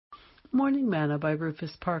Morning Manna by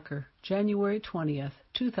Rufus Parker, January 20th,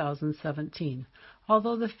 2017.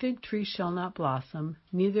 Although the fig tree shall not blossom,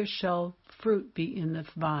 neither shall fruit be in the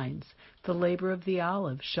vines, the labor of the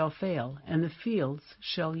olive shall fail, and the fields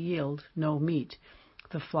shall yield no meat.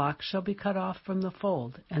 The flock shall be cut off from the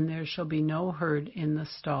fold, and there shall be no herd in the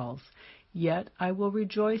stalls. Yet I will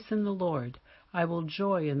rejoice in the Lord. I will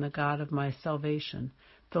joy in the God of my salvation.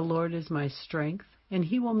 The Lord is my strength, and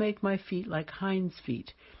he will make my feet like hinds'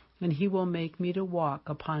 feet, and he will make me to walk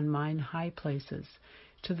upon mine high places.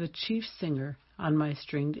 To the chief singer on my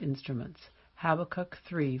stringed instruments. Habakkuk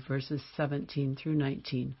 3, verses 17 through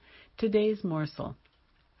 19. Today's morsel.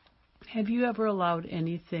 Have you ever allowed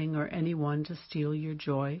anything or anyone to steal your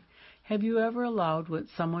joy? Have you ever allowed what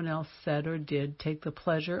someone else said or did take the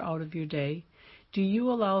pleasure out of your day? Do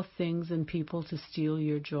you allow things and people to steal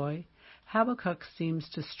your joy? Habakkuk seems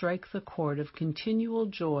to strike the chord of continual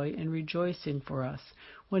joy and rejoicing for us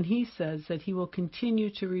when he says that he will continue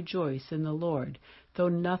to rejoice in the Lord, though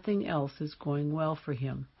nothing else is going well for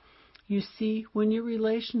him. You see, when your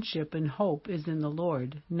relationship and hope is in the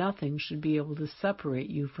Lord, nothing should be able to separate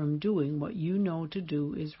you from doing what you know to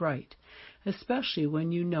do is right, especially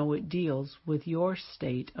when you know it deals with your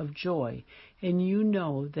state of joy and you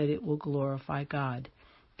know that it will glorify God.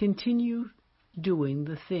 Continue doing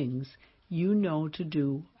the things you know to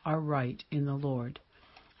do are right in the Lord.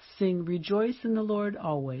 Sing, rejoice in the Lord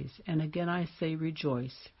always, and again I say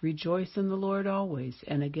rejoice. Rejoice in the Lord always,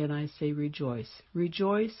 and again I say rejoice.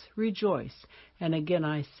 Rejoice, rejoice, and again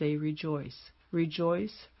I say rejoice.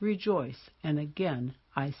 Rejoice, rejoice, and again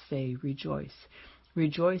I say rejoice.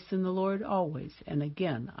 Rejoice in the Lord always, and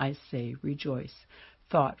again I say rejoice.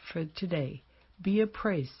 Thought for today. Be a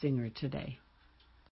praise singer today.